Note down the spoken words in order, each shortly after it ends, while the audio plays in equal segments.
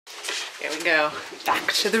Here we go,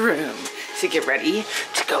 back to the room to get ready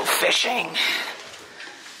to go fishing.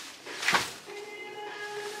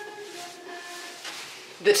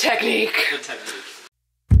 The technique. The technique.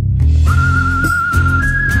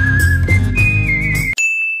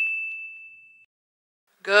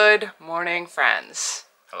 Good morning, friends.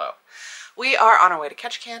 Hello. We are on our way to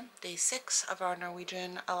Ketchikan, day 6 of our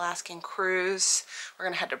Norwegian Alaskan cruise. We're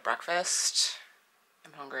gonna head to breakfast.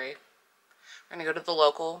 I'm hungry. We're gonna go to the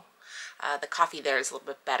local. The coffee there is a little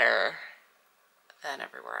bit better than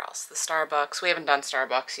everywhere else. The Starbucks, we haven't done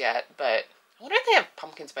Starbucks yet, but I wonder if they have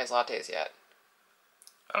pumpkin spice lattes yet.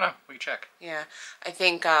 I don't know, we can check. Yeah, I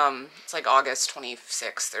think it's like August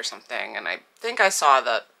 26th or something, and I think I saw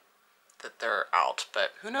that they're out,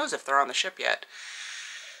 but who knows if they're on the ship yet.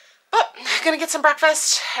 But gonna get some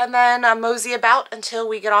breakfast and then mosey about until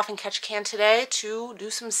we get off in Ketchikan today to do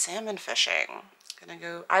some salmon fishing.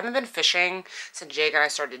 I haven't been fishing since Jake and I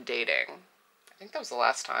started dating. I think that was the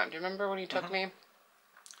last time. Do you remember when you took me? It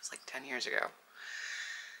was like 10 years ago.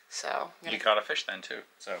 So you caught a fish then too.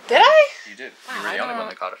 So did I? You did. Wow, you were the only one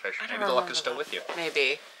that caught a fish. Maybe the luck is still with you.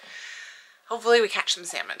 Maybe. Hopefully we catch some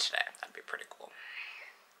salmon today. That'd be pretty cool.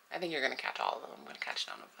 I think you're gonna catch all of them. I'm gonna catch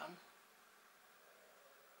none of them.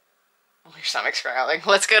 Oh, your stomach's growling.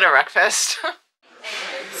 Let's go to breakfast.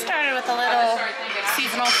 Started with a little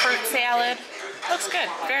seasonal fruit salad. Looks good.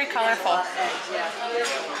 Very colorful.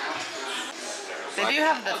 They do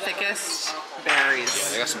have the thickest berries. Yeah,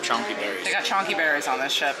 they got some chunky berries. They got chunky berries on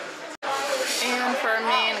this ship. And for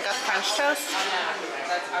me, I got the French toast.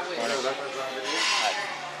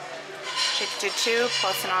 Chicken stew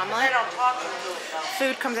plus an omelet.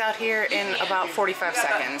 Food comes out here in about 45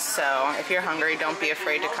 seconds, so if you're hungry, don't be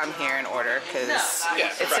afraid to come here and order, because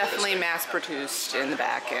it's definitely mass-produced in the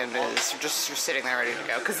back and is just sitting there ready to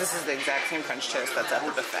go, because this is the exact same French toast that's at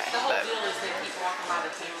the buffet. But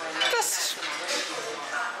just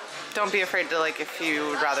don't be afraid to, like, if you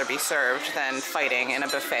would rather be served than fighting in a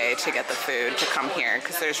buffet to get the food, to come here,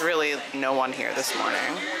 because there's really no one here this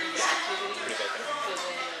morning.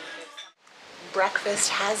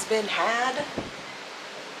 Breakfast has been had,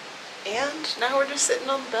 and now we're just sitting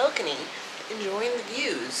on the balcony enjoying the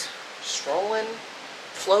views, strolling,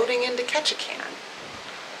 floating into Ketchikan.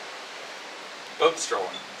 Boat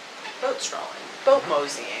strolling. Boat strolling. Boat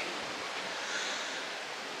moseying.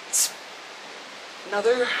 It's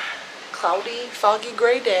another cloudy, foggy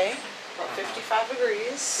gray day, about 55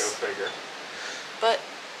 degrees. Go figure. But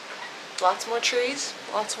lots more trees,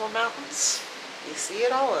 lots more mountains. You see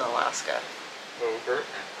it all in Alaska. Over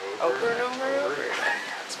and over.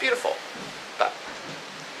 It's beautiful. But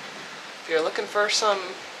if you're looking for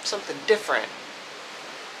something different,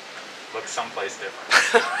 look someplace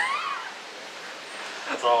different.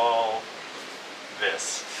 That's all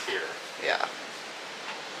this here. yeah.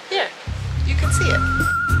 Here, you can see it.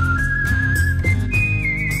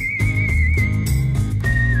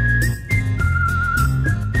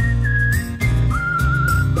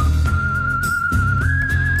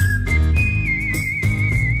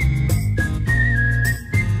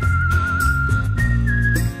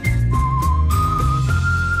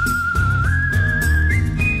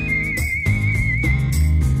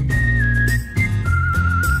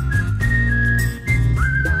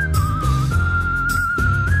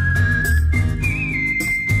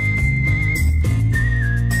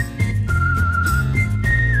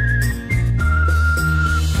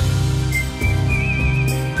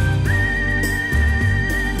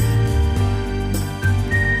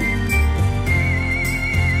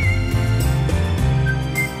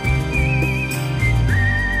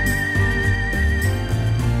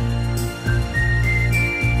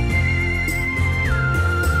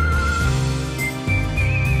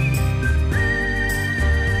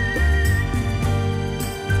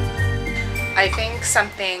 I think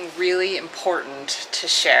something really important to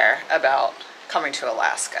share about coming to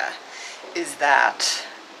Alaska is that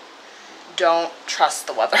don't trust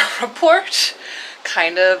the weather report.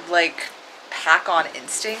 Kind of like pack on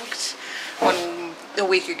instinct. A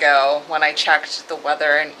week ago, when I checked the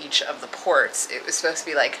weather in each of the ports, it was supposed to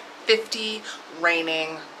be like 50,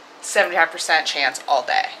 raining, 75% chance all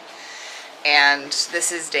day. And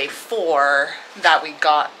this is day 4 that we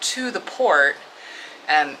got to the port,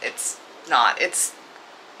 and it's not. It's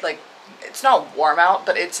like, it's not warm out,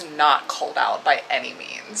 but it's not cold out by any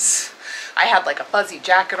means. I had like a fuzzy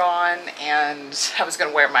jacket on, and I was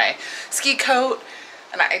gonna wear my ski coat,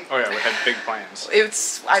 and oh yeah, we had big plans.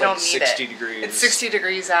 I don't like need 60 it. degrees. It's 60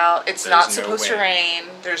 degrees out. It's not supposed to rain.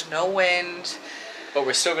 There's no wind. But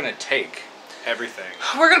we're still gonna take everything.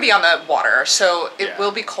 We're gonna be on the water, so it Yeah.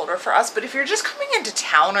 will be colder for us. But if you're just coming into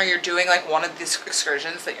town or you're doing like one of these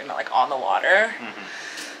excursions that you're not like on the water,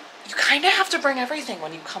 you kind of have to bring everything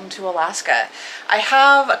when you come to Alaska. I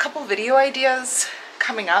have a couple video ideas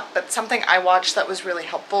coming up, but something I watched that was really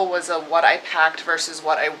helpful was a what I packed versus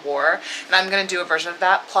what I wore, and I'm gonna do a version of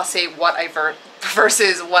that plus a what I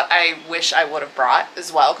versus what I wish I would have brought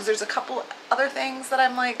as well, because there's a couple other things that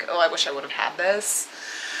I'm like, oh, I wish I would have had this.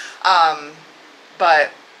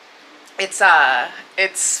 But it's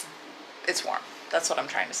warm. That's what I'm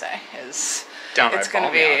trying to say. Is Downright it's gonna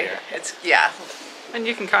balmy out be here. it's yeah. And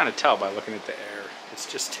you can kind of tell by looking at the air. It's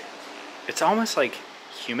just, it's almost like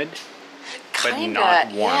humid, but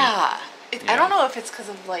not warm. Yeah. I Yeah. don't know if it's because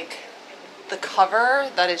of like the cover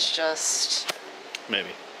that is just. Maybe.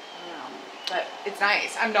 I don't know, but it's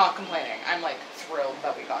nice. I'm not complaining. I'm like thrilled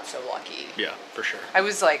that we got so lucky. Yeah, for sure. I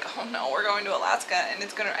was like, oh no, we're going to Alaska and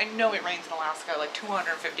it's gonna, I know it rains in Alaska like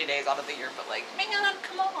 250 days out of the year, but like, man,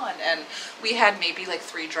 come on. And we had maybe like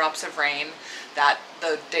 3 drops of rain that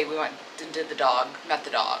the day we went and met the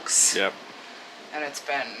dogs. Yep. And it's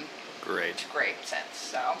been Great. great since,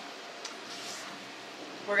 so.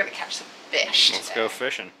 We're gonna catch some fish Let's today. go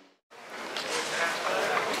fishing.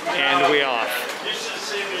 And we off. You should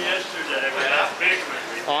see me yesterday, man. How big was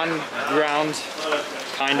we? On ground,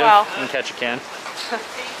 kind of, Well. in Ketchikan.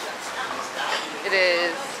 It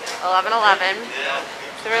is 11:11.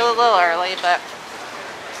 It's a little early, but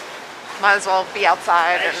might as well be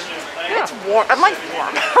outside. And it's warm. I'm like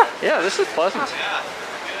warm. Yeah, this is pleasant.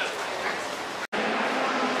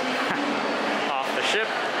 Off the ship,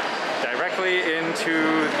 directly into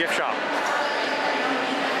the gift shop.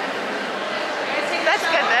 That's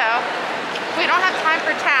good though. If we don't have time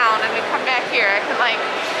for town and we come back here, I can like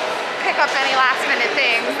pick up any last minute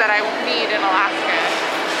things that I need in Alaska.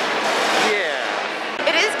 Yeah.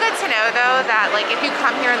 It is good to know though that like if you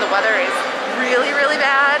come here and the weather is really, really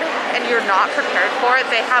bad and you're not prepared for it,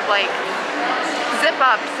 they have like zip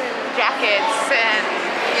ups and jackets and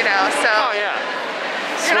you know, so Oh yeah.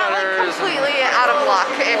 you're not like Sweaters completely out of luck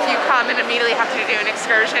if you come and immediately have to do an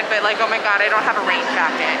excursion, but like, oh my god, I don't have a rain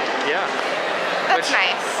jacket. Yeah. That's Which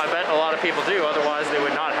nice. I bet a lot of people do, otherwise they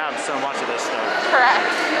would not have so much of this stuff.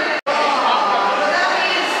 Correct.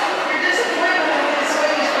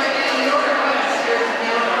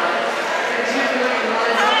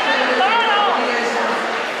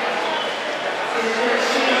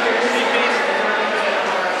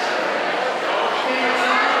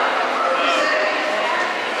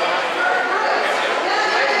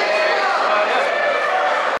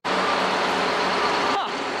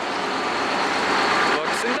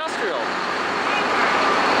 Looks industrial.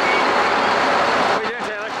 What are you doing,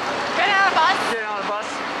 Taylor? Getting out of bus. Getting on a bus,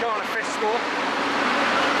 going to fish school.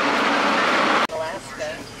 Alaska.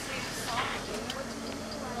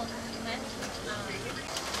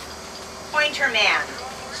 Pointer man.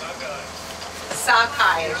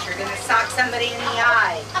 Sockeyes. You're gonna sock somebody in the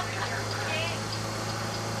eye.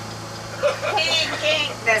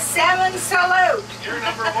 King, the salmon salute. You're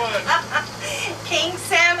number 1. King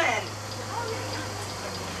salmon.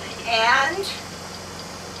 And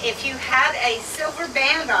if you had a silver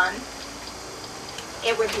band on,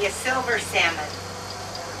 it would be a silver salmon.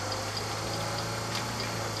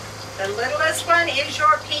 The littlest one is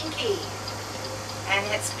your pinky, and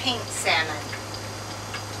it's pink salmon.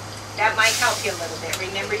 That might help you a little bit.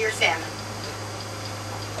 Remember your salmon.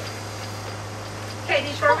 Okay,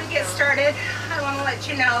 before we get started, I want to let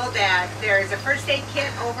you know that there is a first aid kit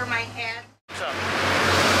over my head. What's up?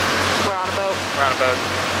 We're on a boat. We're on a boat.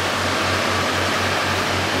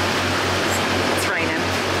 It's raining.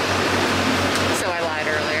 So I lied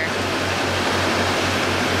earlier.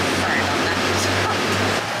 Sorry about that.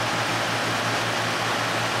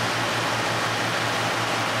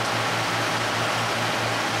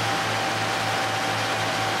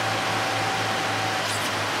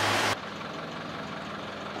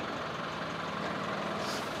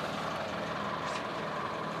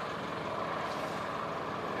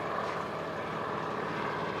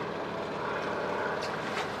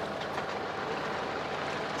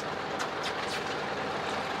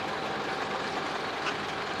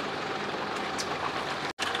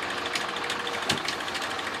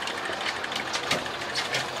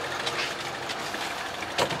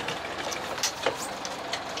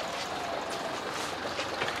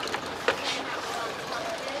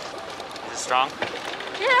 Is it strong?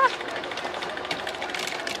 Yeah.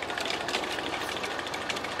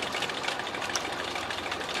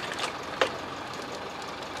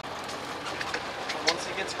 Once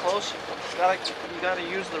again, gets close, you gotta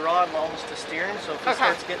use the rod almost to steer him. So if he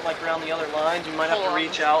starts getting like around the other lines, you might have to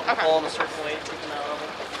reach out and pull him a certain way to keep him out of it.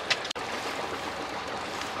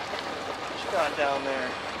 What you got down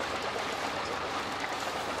there?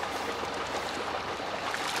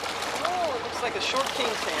 Oh, it looks like a short king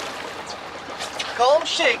salmon. Call them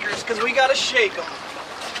shakers because we gotta shake them. That's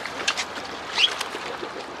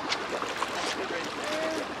good right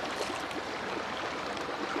there.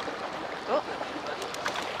 Oh.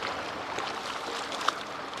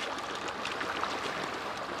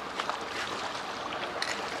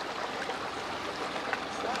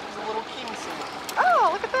 That is a little king salmon. Oh,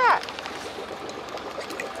 look at that.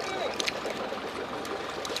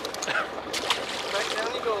 Right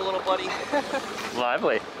down you go, little buddy.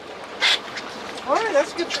 Lively. All right,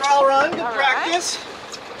 that's a good trial run, good practice.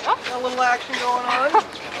 Got a little action going on.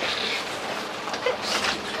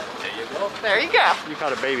 There you go. There you go. You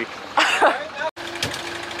caught a baby.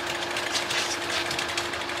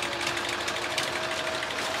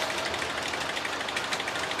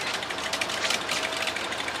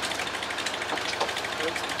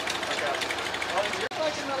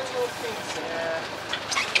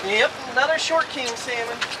 Yep, another short king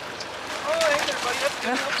salmon. All right, everybody, that's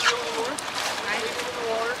good. Nice. In the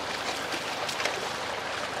water.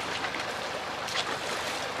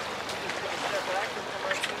 Step back and come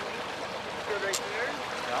right to me. Good right there.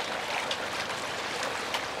 Yeah.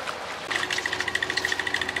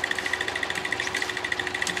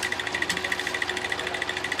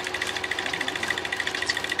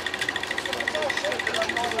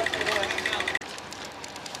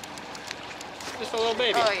 Just a little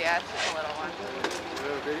baby. Oh yeah, it's just a little one.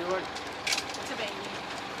 Video one? It's a baby.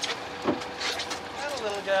 That a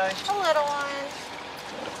little guy. A little one.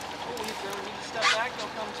 Oh, you need to step back, they'll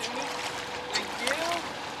come to me. Thank you.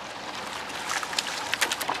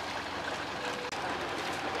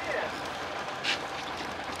 Yeah.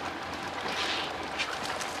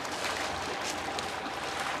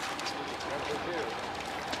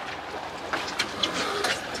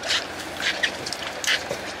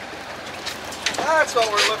 That's what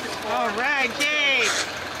we're looking for. All right, Jake.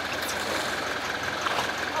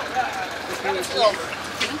 Got a silver.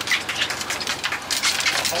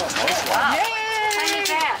 Wow. Tiny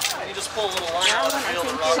cat. You just pull a little line out and reel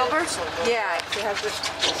the rod. Silver? Yeah, it has this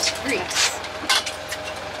streaks.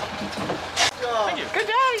 Thank you. Good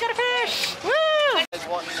job, you got a fish. Woo! You guys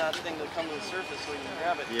wanting that thing to come to the surface so you can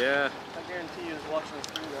grab it. Yeah. I guarantee you is watching us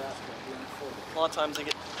through that. A lot of times they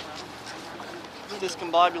get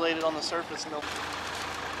discombobulated on the surface and they'll...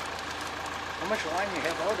 How much line you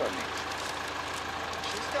have out on me?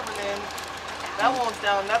 She's coming in. That one's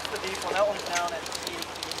down, that's the deep one. That one's down at 18. So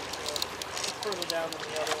it's further down than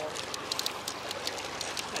the other one.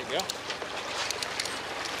 There you go.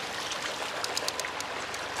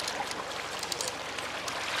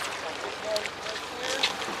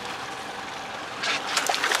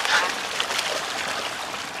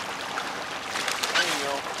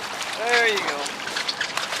 There you go.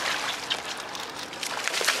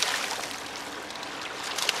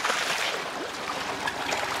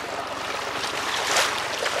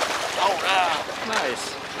 All right. Nice.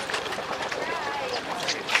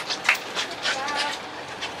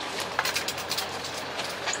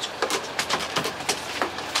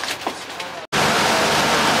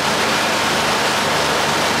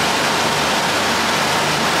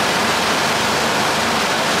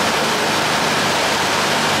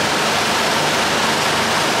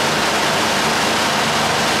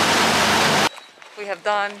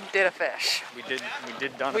 Did a fish. We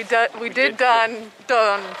done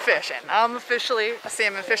fishing. I'm officially a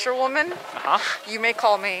salmon fisherwoman. You may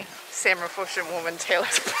call me salmon fisherwoman Taylor.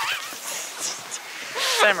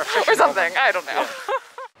 Salmon or something. I don't know.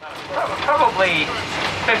 Yeah. Probably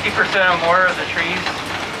 50% or more of the trees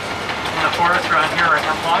in the forest around here are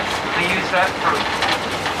hemlocks. They use that for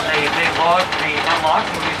they log the hemlock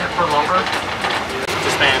and use it for lumber.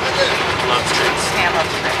 This man loves trees. Stan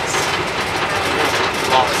loves trees.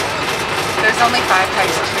 Loves. There's only 5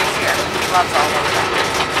 types of trees here. He loves all of them.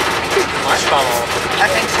 I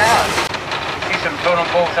think so. See some totem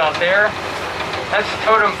poles out there. That's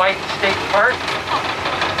Totem Bite State Park.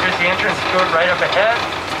 Here's the entrance to it right up ahead.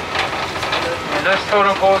 And those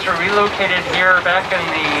totem poles were relocated here back in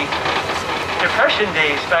the Depression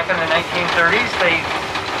days, back in the 1930s. They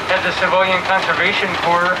had the Civilian Conservation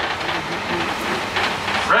Corps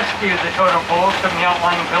rescue the totem poles from the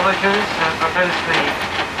outlying villages because the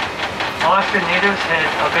Alaskan natives had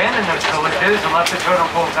abandoned those villages and left the totem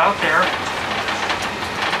poles out there.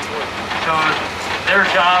 So their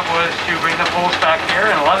job was to bring the poles back here,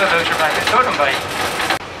 and a lot of those are back at Totem Bite.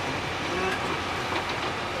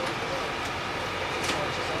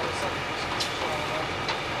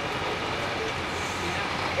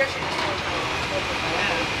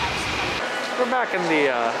 back in the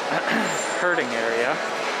herding area.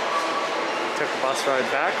 Took a bus ride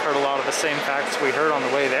back, heard a lot of the same facts we heard on the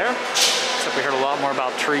way there, except we heard a lot more about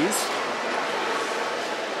trees.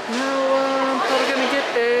 Now, probably gonna get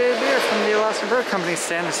a beer from the Alaskan Bird Company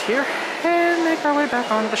stand is here and make our way back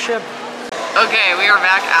onto the ship. Okay, we are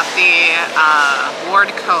back at the Ward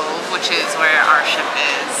Cove, which is where our ship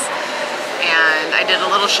is. And I did a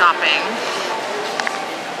little shopping.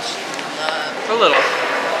 A little.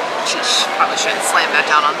 Sheesh, probably shouldn't slam that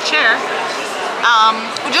down on the chair.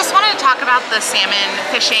 We just wanted to talk about the salmon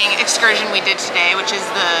fishing excursion we did today, which is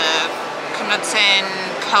the Knudson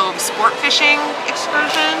Cove sport fishing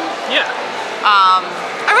excursion. Yeah.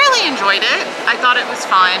 I really enjoyed it. I thought it was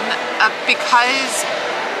fun because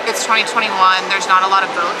it's 2021. There's not a lot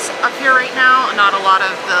of boats up here right now. Not a lot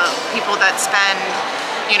of the people that spend,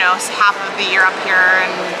 you know, half of the year up here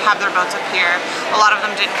and have their boats up here. A lot of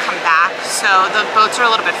them didn't come back, so the boats are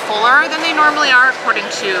a little bit fuller than they normally are, according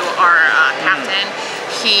to our captain.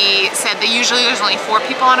 He said that usually there's only 4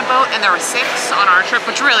 people on a boat, and there were 6 on our trip,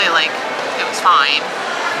 which really, like, it was fine.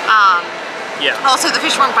 Yeah. Also, the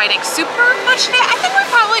fish weren't biting super much today. I think we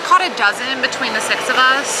probably caught a dozen between the 6 of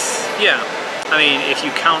us. Yeah. I mean, if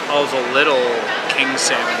you count all the little king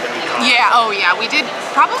salmon that we caught. Yeah, oh yeah, we did,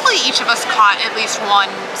 probably each of us caught at least 1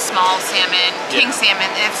 small salmon, king salmon.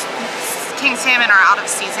 If king salmon are out of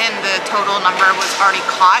season, the total number was already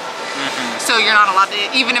caught. So you're not allowed to,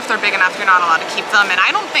 even if they're big enough, you're not allowed to keep them. And I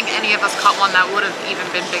don't think any of us caught one that would have even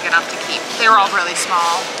been big enough to keep. They were all really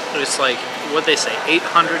small. It's like, what they say,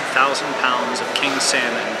 800,000 pounds of king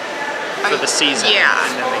salmon for the season. Yeah.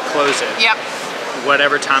 And then they close it. Yep.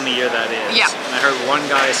 Whatever time of year that is. Yeah. And I heard one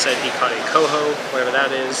guy said he caught a coho, whatever that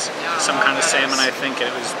is, some kind of salmon I think, and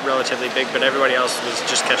it was relatively big, but everybody else was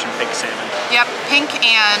just catching pink salmon. Yep, pink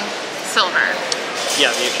and silver. Yeah,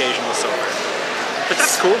 the occasional silver. But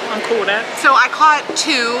that's cool, I'm cool with that. So I caught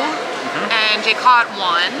 2 and Jay caught 1.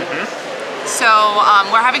 So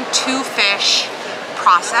we're having 2 fish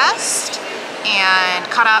processed and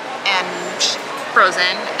cut up and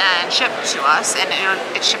frozen and shipped to us, and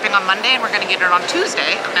it's shipping on Monday, and we're going to get it on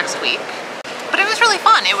Tuesday of next week. But it was really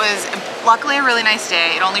fun. It was luckily a really nice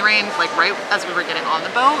day. It only rained like right as we were getting on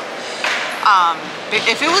the boat.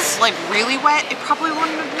 If it was like really wet, it probably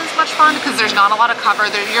wouldn't have been as much fun because there's not a lot of cover.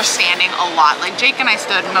 You're standing a lot. Like Jake and I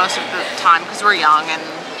stood most of the time because we're young, and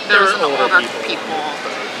there was older people.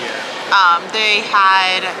 They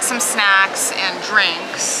had some snacks and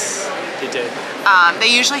drinks. They did.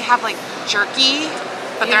 They usually have like jerky,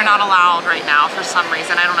 but they're not allowed right now for some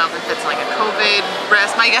reason. I don't know if it's like a COVID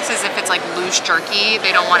risk. My guess is if it's like loose jerky,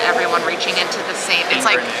 they don't want everyone reaching into the same. It's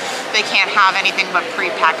like they can't have anything but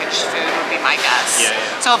pre-packaged food would be my guess. Yeah.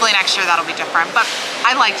 So hopefully next year that'll be different. But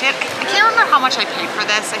I liked it. I can't remember how much I paid for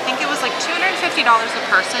this. I think it was like $250 a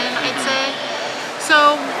person, I'd say.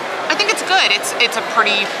 So I think it's good. It's a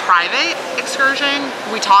pretty private excursion.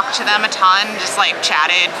 We talked to them a ton, just like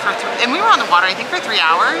chatted and we were on the water I think for 3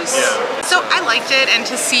 hours. Yeah. So I liked it, and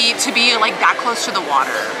to be like that close to the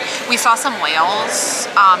water. We saw some whales.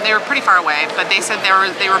 They were pretty far away, but they said they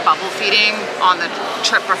were bubble feeding on the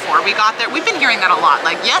trip before we got there. We've been hearing that a lot.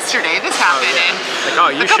 Like yesterday, this happened, and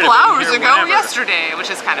like, a couple hours ago, yesterday, which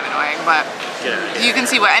is kind of annoying. But you can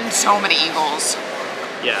see and so many eagles.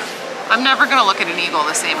 Yeah. I'm never gonna look at an eagle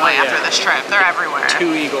the same way after this trip. They're everywhere.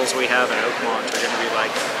 2 eagles we have in Oakmont are gonna be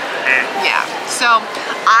like, eh. Yeah, so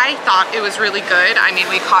I thought it was really good. I mean,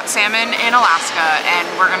 we caught salmon in Alaska, and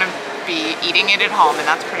we're gonna be eating it at home, and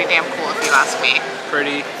that's pretty damn cool if you ask me.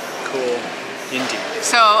 Pretty cool indeed.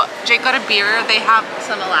 So Jake got a beer. They have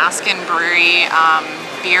some Alaskan brewery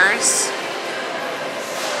beers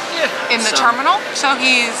in the terminal, so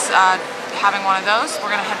he's having one of those.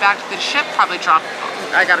 We're gonna head back to the ship, probably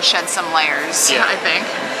I gotta shed some layers, I think,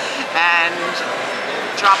 and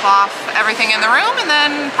drop off everything in the room, and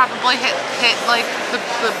then probably hit like the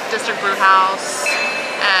district brew house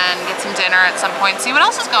and get some dinner at some point, see what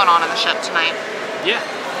else is going on the ship tonight. Yeah.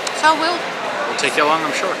 So we'll take you along,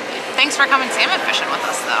 I'm sure. Thanks for coming salmon fishing with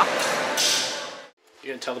us, though.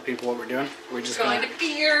 You gonna tell the people what we're doing? We're just going to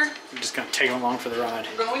beer. We're just gonna take them along for the ride.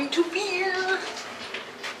 We're going to beer.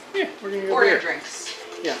 Yeah, we're gonna go or beer. Drinks.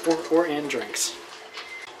 Yeah, or and drinks.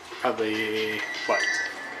 Probably what?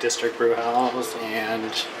 District brew house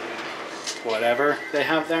and whatever they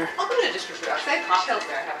have there. I'll go to district brew house. They have cocktails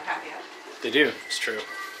there. I haven't had yet. They do. It's true.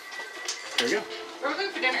 There we go. Where are we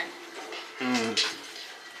going for dinner?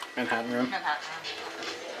 Manhattan room. Manhattan.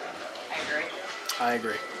 I agree. I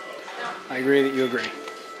agree. I agree that you agree.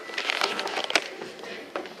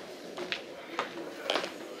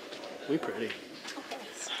 We pretty.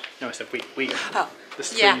 No, I said we. Oh,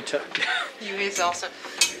 This is yeah. for you. You guys also.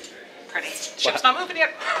 Pretty. Ship's not moving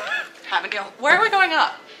yet. Haven't you? Where are we going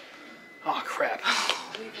up? Oh, crap.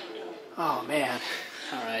 Oh, man.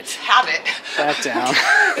 All right. Have it. Back down.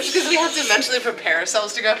 It's because we have to mentally prepare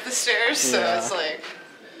ourselves to go up the stairs, so Yeah. it's like,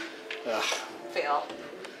 Ugh. fail.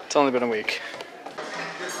 It's only been a week.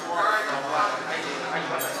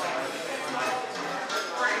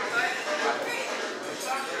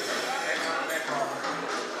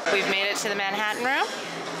 We've made it to the Manhattan room.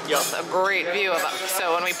 It's a great view of it.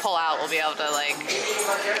 So when we pull out, we'll be able to like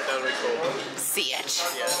That'll be cool. see it.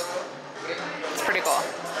 Yeah. It's pretty cool.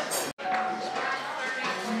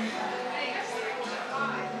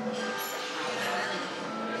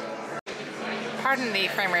 Pardon the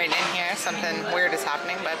frame rate in here. Something weird is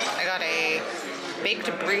happening, but I got a baked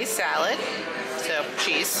brie salad, so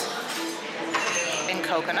cheese, and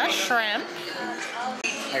coconut shrimp.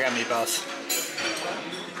 I got meatballs.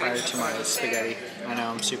 Prior to my spaghetti. I know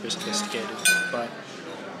I'm super sophisticated, but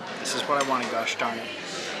this is what I wanted, gosh darn it.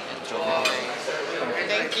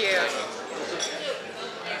 Thank you.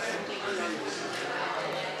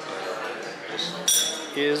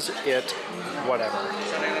 Is it whatever?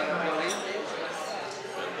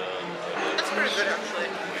 That's pretty good, actually.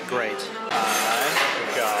 Great. I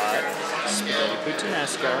got spaghetti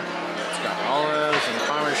puttanesca. It's got olives and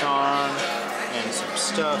parmesan and some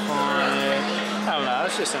stuff on it. I don't know, I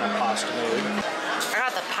was just in a pasta mood. I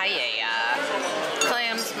got the paella.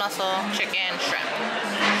 Clams, mussel, chicken, shrimp.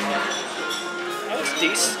 That's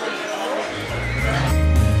decent.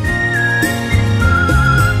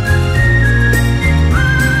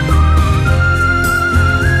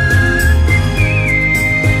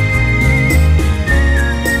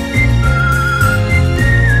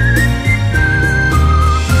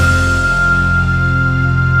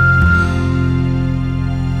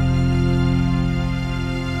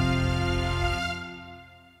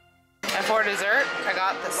 For dessert, I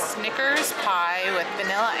got the Snickers pie with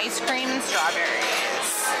vanilla ice cream and strawberries.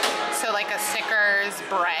 So like a Snickers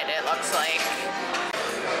bread, it looks like.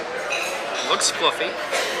 It looks fluffy.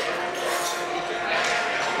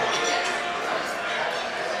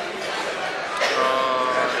 Oh,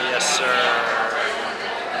 yes sir.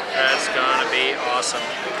 That's gonna be awesome.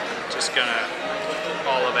 Just gonna,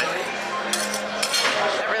 all of it.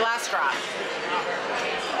 Every last drop.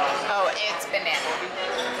 Oh, it's banana.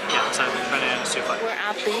 Yeah, it's a banana souffle. We're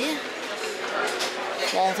at the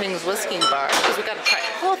All Things Whiskey Bar because we gotta try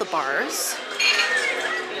all the bars.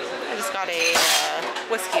 I just got a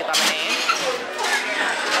whiskey lemonade.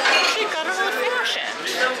 She got an old fashioned.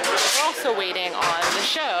 We're also waiting on the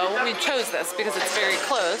show. We chose this because it's very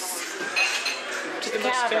close to the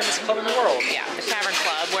Cavern. Famous club in the world. Yeah, the Cavern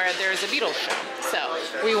Club where there's a Beatles show. So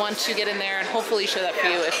we want to get in there and hopefully show that for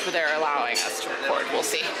you if they're allowing us to record. We'll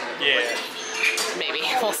see. Yeah. Maybe.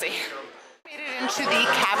 We'll see. Made it into the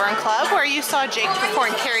Cavern Club where you saw Jake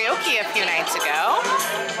perform karaoke a few nights ago.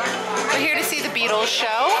 We're here to see the Beatles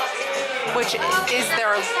show, which is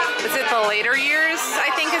is it the later years?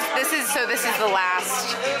 I think this is the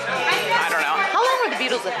last, I don't know. How long were the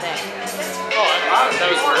Beatles a thing? Oh,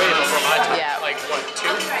 that was way before my time. Yeah. Like, what,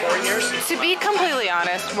 2-4 years? To be completely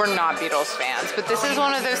honest, we're not Beatles fans, but this is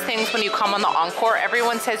one of those things when you come on the Encore,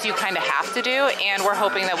 everyone says you kind of have to do, and we're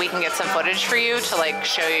hoping that we can get some footage for you to like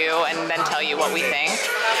show you and then tell you what we think.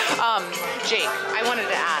 Jake, I wanted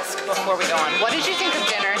to ask before we go on, what did you think of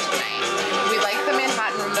dinner tonight? We liked the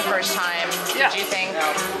Manhattan room the first time. Yeah. Did you think?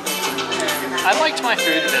 I liked my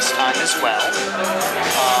food this time as well.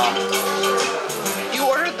 You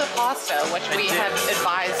ordered the pasta, which we had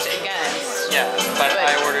advised against. Yeah, but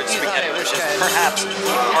I ordered you thought spaghetti, it was which is good. perhaps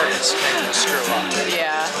the hardest thing to screw up.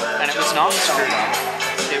 Yeah. And it was not screwed up.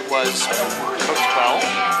 It was cooked well.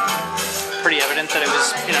 Pretty evident that it was,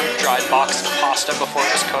 you know, dried boxed pasta before it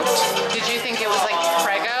was cooked. Did you think it was like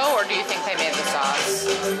Prego, or do you think they made the sauce?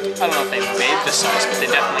 I don't know if they made the sauce, but they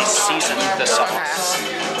definitely seasoned the sauce.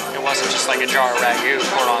 It wasn't just like a jar of ragu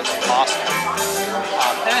poured on some pasta.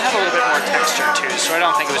 And it had a little bit more texture too, so I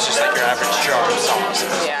don't think it was just like your average jar of sauce.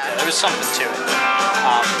 Yeah. There was something to it.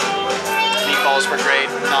 Meatballs were great,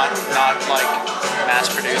 not like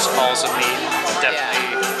mass-produced balls of meat. Definitely.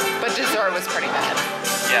 Yeah. But dessert was pretty bad.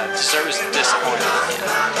 Yeah, dessert was disappointing,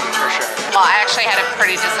 for sure. Well, I actually had a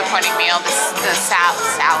pretty disappointing meal. The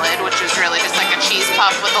salad, which was really just like a cheese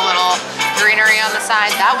puff with a little greenery on the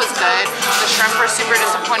side. That was good. The shrimp were super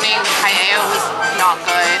disappointing. The paella was not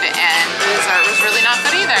good, and the dessert was really not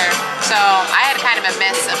good either. So I had kind of a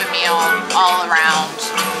miss of a meal all around.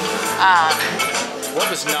 What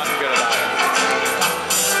was not good about it?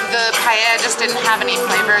 The paella just didn't have any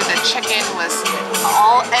flavor. The chicken was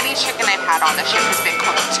any chicken I've had on the ship has been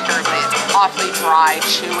cooked terribly. It's awfully dry,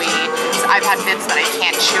 chewy. I've had bits that I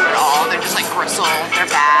can't chew at all. They're just like gristle.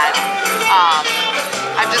 They're bad.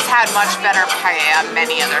 I've just had much better paella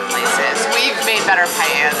many other places. We've made better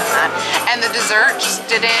paella than that. And the dessert just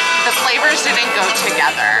the flavors didn't go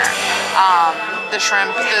together. The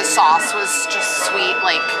shrimp, the sauce was just sweet,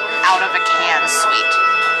 like out of a can sweet.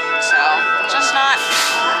 So, just not,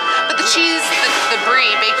 but the cheese, the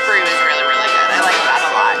brie, baked brie was really, really good. I like that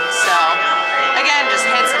a lot. So, again, just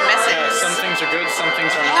hits and misses. Yeah, some things are good, some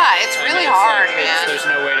things are not. Yeah, it's really hard, like, man. There's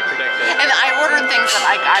no way to predict it. And I ordered things that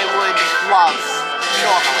I would love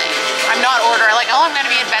normally. I'm not ordering, like, oh, I'm going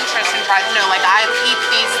to be adventurous and try, no, like, I eat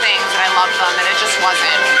these things and I love them, and it just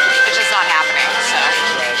wasn't, it's just not happening, so.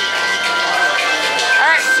 Right. All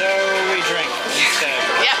right. So we drink instead.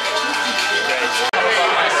 Yep. Great.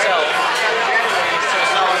 Myself, so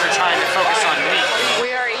it's not like we're trying to focus on me.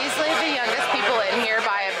 We are easily the youngest people in here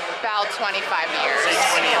by about 25 years. Say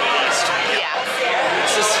 20 at least. Yeah.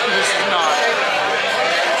 This is not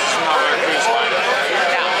our cruise line.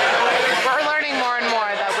 No. We're learning more and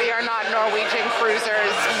more that we are not Norwegian Cruises'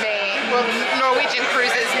 main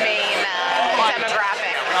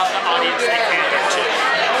demographic. We're not the audience they cater to.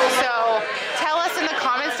 So tell us in the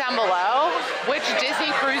comments down below which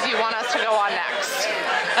Disney cruise you want us to go on next.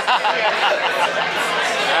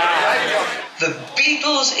 The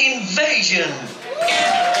Beatles Invasion.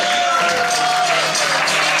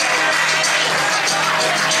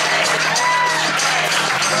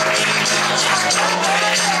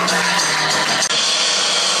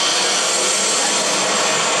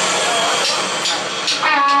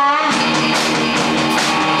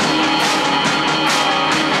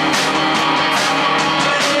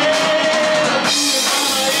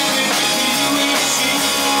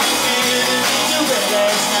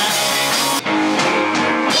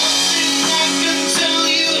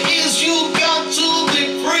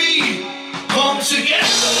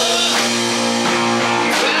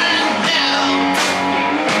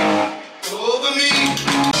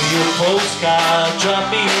 Postcard, drop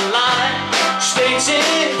me a line,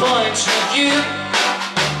 stating points of view,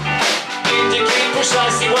 indicate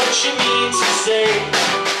precisely what you mean to say.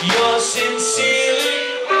 You're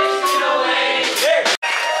sincerely wasting away. Hey.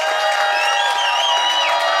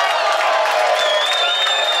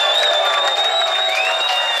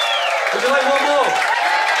 Would you like one more?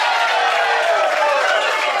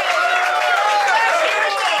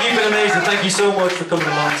 You've been amazing. Thank you so much for coming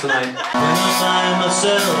along tonight. When I find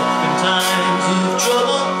myself in times of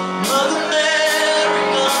trouble, Mother Mary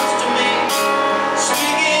comes to me,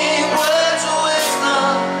 speaking words of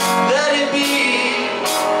wisdom, let it be.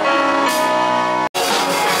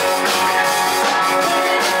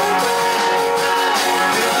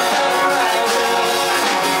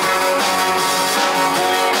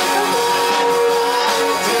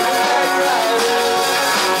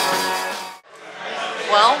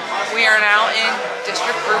 Well, we are now in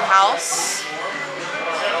District Brew House,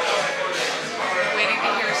 waiting to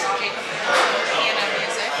hear some Jacob piano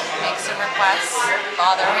music, make some requests,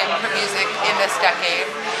 bother him for music in this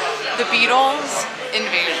decade. The Beatles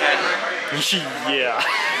Invasion. Yeah.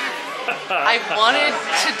 I wanted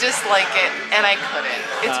to dislike it and I couldn't.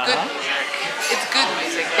 It's good music. It's good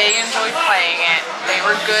music. They enjoyed playing it. They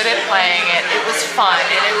were good at playing it. It was fun,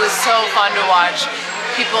 and it was so fun to watch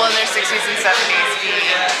people in their 60s and 70s be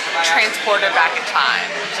transported back in time.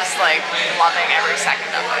 Just like loving every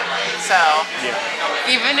second of it. So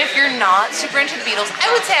even if you're not super into the Beatles,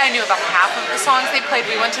 I would say I knew about half of the songs they played.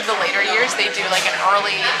 We went to the later years. They do like a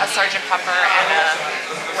Sgt. Pepper and a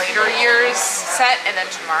later years set, and then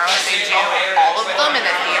tomorrow they do all of them in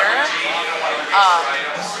the theater.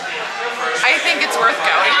 I think it's worth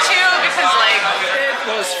going to because like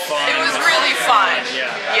It was fun. it was really fun. Yeah.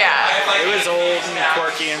 It was old and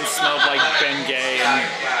quirky and smelled like Bengay and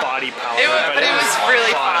body powder. But it was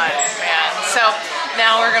really fun, man. So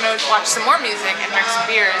now we're gonna watch some more music and drink some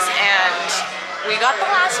beers, and we got the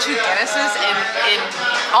last two Guinnesses in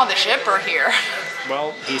on the ship or here.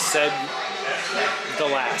 Well, he said the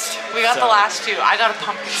last. We got the last two. I got a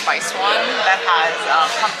pumpkin spice one that has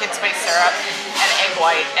pumpkin spice syrup and egg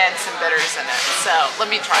white and some bitters in it. So let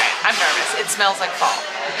me try it. I'm nervous. It smells like fall.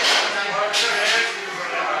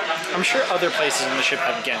 I'm sure other places on the ship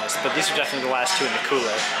have Guinness, but these are definitely the last two in the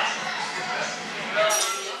cooler.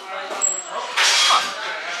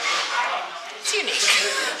 It's unique.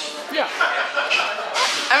 Yeah.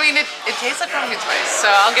 I mean, it tastes like pumpkin spice, so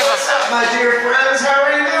I'll give them that. My dear friends, how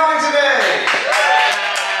are you doing today?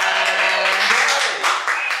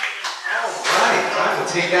 All right, I will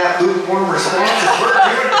take that lukewarm response as we're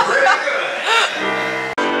doing pretty good.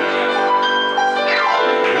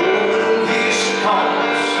 Oh, here she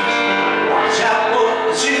comes. Watch out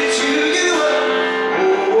what she do to you.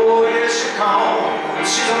 Oh, here she comes.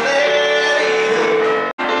 She's a lady.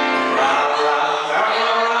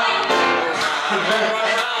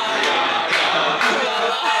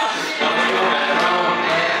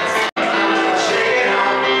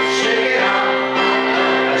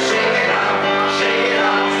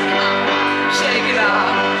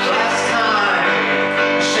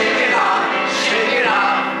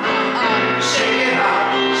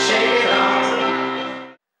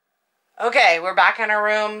 Okay, we're back in our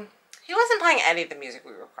room. He wasn't playing any of the music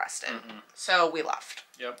we requested, so we left.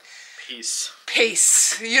 Yep. Peace.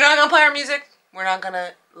 Peace. You're not gonna play our music. We're not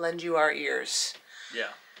gonna lend you our ears.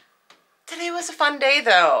 Yeah. Today was a fun day,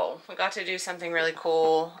 though. We got to do something really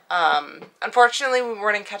cool. Unfortunately, we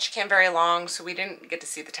weren't in Ketchikan very long, so we didn't get to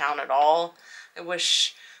see the town at all. I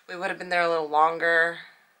wish we would have been there a little longer.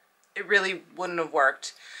 It really wouldn't have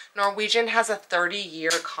worked. Norwegian has a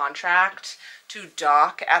 30-year contract to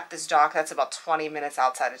dock at this dock that's about 20 minutes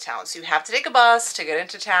outside of town. So you have to take a bus to get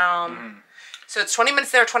into town. So it's 20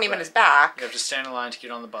 minutes there, 20 minutes back. You have to stand in line to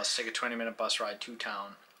get on the bus, take a 20-minute bus ride to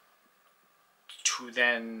town, to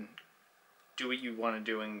then do what you want to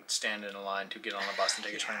do and stand in a line to get on the bus and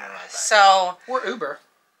take a 20-minute ride back. So, or Uber.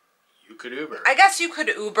 You could Uber. I guess you could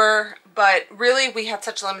Uber, but really we had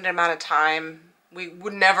such a limited amount of time. We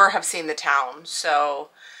would never have seen the town,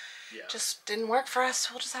 so just didn't work for us.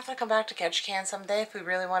 We'll just have to come back to Ketchikan someday if we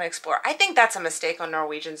really want to explore. I think that's a mistake on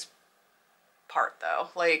Norwegian's part, though.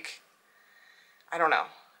 Like, I don't know.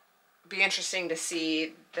 Be interesting to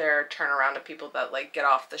see their turnaround of people that like get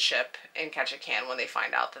off the ship in Ketchikan when they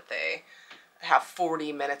find out that they have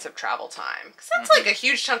 40 minutes of travel time. Because that's like a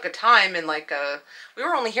huge chunk of time in like we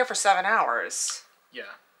were only here for 7 hours. Yeah.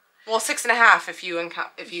 Well, 6.5 if you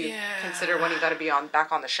consider when you got to be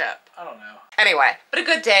back on the ship. I don't know. Anyway, but a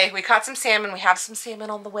good day. We caught some salmon. We have some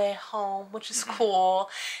salmon on the way home, which is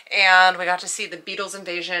cool. And we got to see the Beatles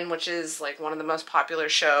Invasion, which is like one of the most popular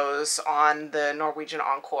shows on the Norwegian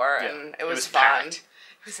Encore, and it was fun. Packed.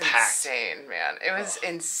 It was insane, man. It was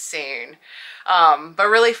insane. But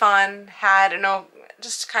really fun. Had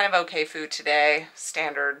just kind of okay food today,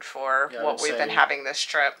 standard for what we've been having this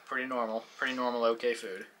trip. Pretty normal okay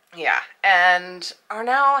food. Yeah, and are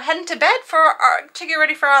now heading to bed to get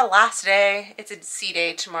ready for our last day. It's a sea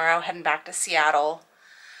day tomorrow, heading back to Seattle.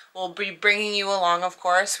 We'll be bringing you along, of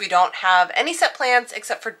course. We don't have any set plans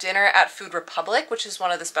except for dinner at Food Republic, which is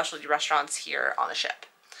one of the specialty restaurants here on the ship.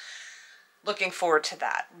 Looking forward to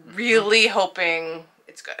that. Really hoping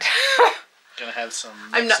it's good. Gonna have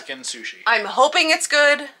some Mexican sushi. I'm hoping it's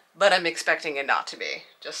good, but I'm expecting it not to be.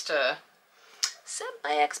 Just to set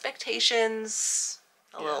my expectations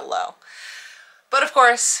a little low. But of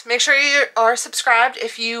course, make sure you are subscribed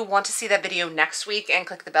if you want to see that video next week, and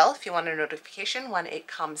click the bell if you want a notification when it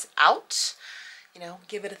comes out. You know,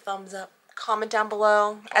 give it a thumbs up, comment down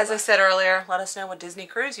below. As I said earlier, let us know what Disney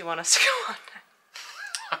cruise you want us to go on.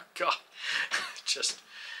 Oh God, just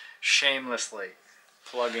shamelessly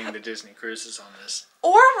plugging the Disney cruises on this.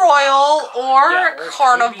 Or Royal, or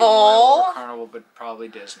Carnival. Or Carnival, but probably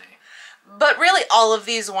Disney. But really, all of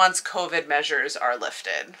these once COVID measures are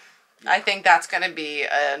lifted. I think that's going to be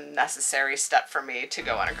a necessary step for me to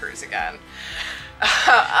go on a cruise again.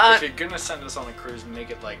 If you're going to send us on a cruise,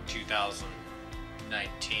 make it like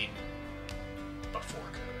 2019 before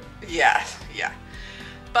COVID. Yeah.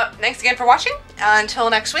 But thanks again for watching. Until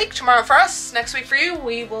next week, tomorrow for us, next week for you,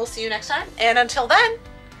 we will see you next time. And until then,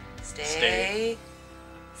 stay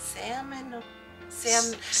salmon.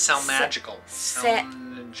 Salmagical.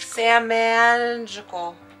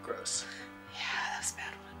 Salmanical. Gross. Yeah, that was a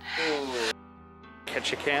bad one. Ooh.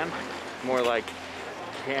 Ketchikan, more like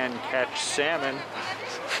can catch salmon.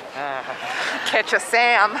 Catch a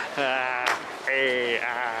Sam. Hey.